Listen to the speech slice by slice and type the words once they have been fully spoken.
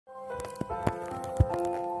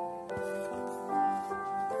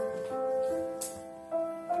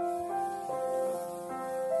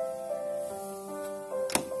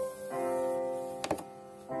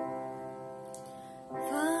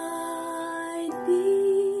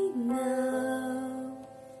me now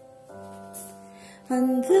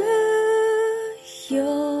under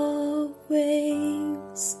your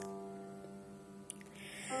wings.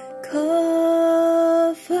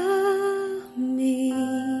 Cover me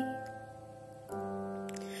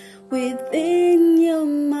within your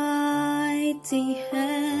mighty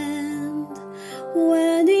hand.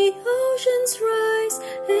 When the oceans rise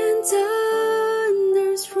and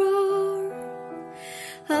thunders roar,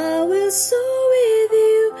 I will soar with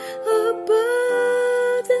you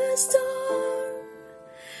above the storm.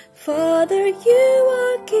 Father, you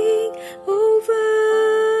are king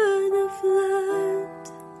over the flood.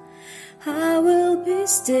 I will be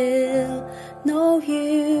still, know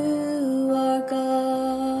you are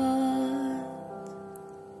God.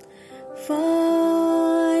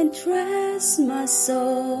 Find rest, my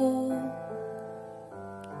soul,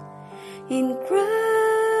 in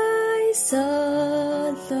Christ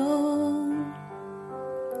alone.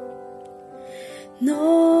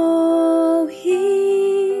 Know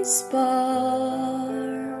His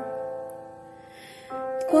power,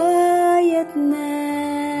 quietness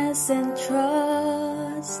and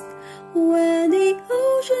trust. When the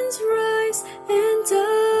oceans rise and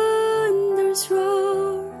thunders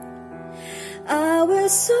roar, I will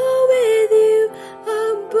soar with you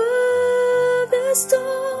above the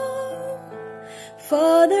storm.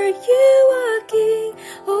 Father, you are king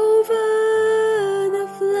over the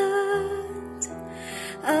flood.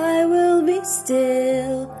 I will be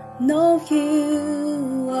still, know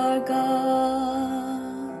you are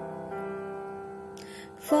God.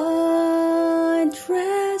 Find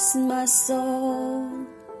rest, my soul,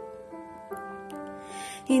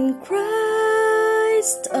 in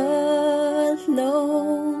Christ alone.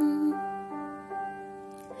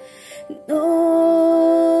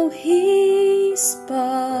 Know His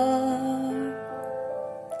power,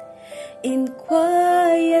 in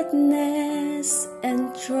quietness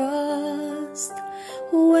and trust.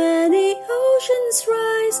 When the oceans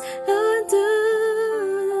rise under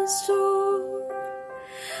the shore,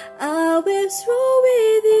 I will soar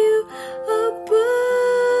with you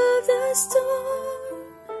above the storm.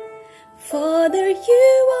 Father,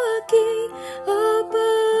 you are king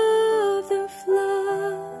above the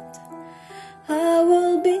flood. I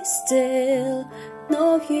will be still,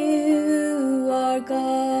 know you are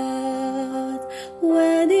God.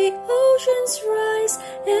 When the oceans rise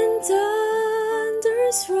and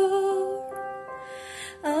thunders roar,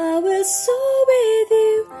 I will soar with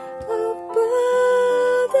you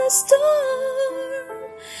above the storm.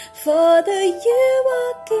 Father, you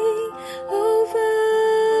are king over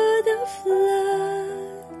the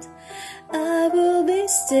flood. I will be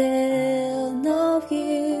still, know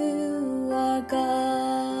you are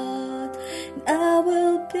God. I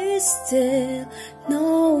will be still,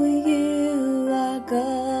 know you